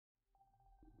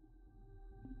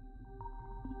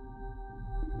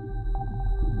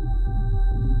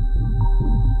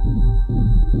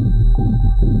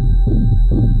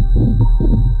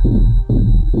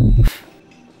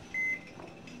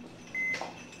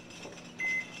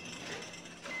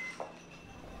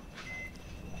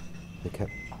They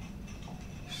kept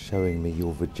showing me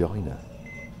your vagina,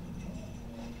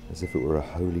 as if it were a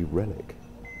holy relic.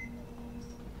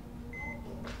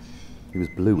 He was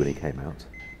blue when he came out.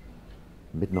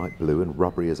 Midnight blue and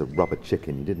rubbery as a rubber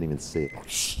chicken. You didn't even see it. Oh,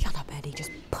 shut up, Eddie.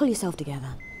 Just pull yourself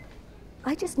together.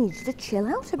 I just need you to chill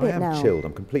out a bit now. I am chilled.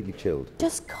 I'm completely chilled.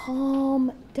 Just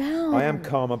calm down. I am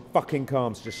calm. I'm fucking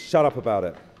calm. So just shut up about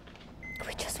it.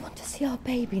 We just want to see our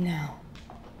baby now.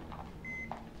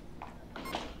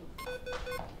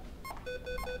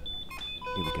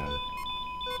 Here we go.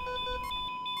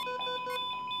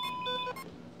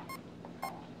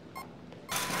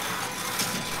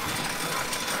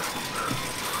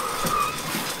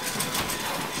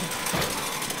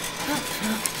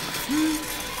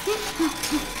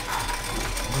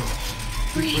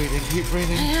 Keep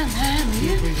breathing. I am.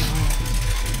 Keep breathing.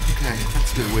 Okay,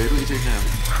 that's a bit weird. What are you doing now?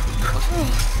 Oh,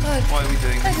 God. Why are we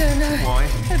doing this? I don't know. Why?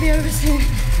 It'll be over soon.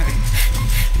 Okay.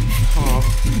 Oh.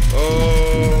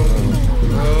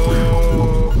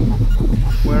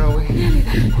 Where are we? Nearly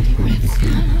there.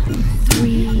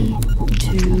 3,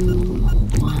 2,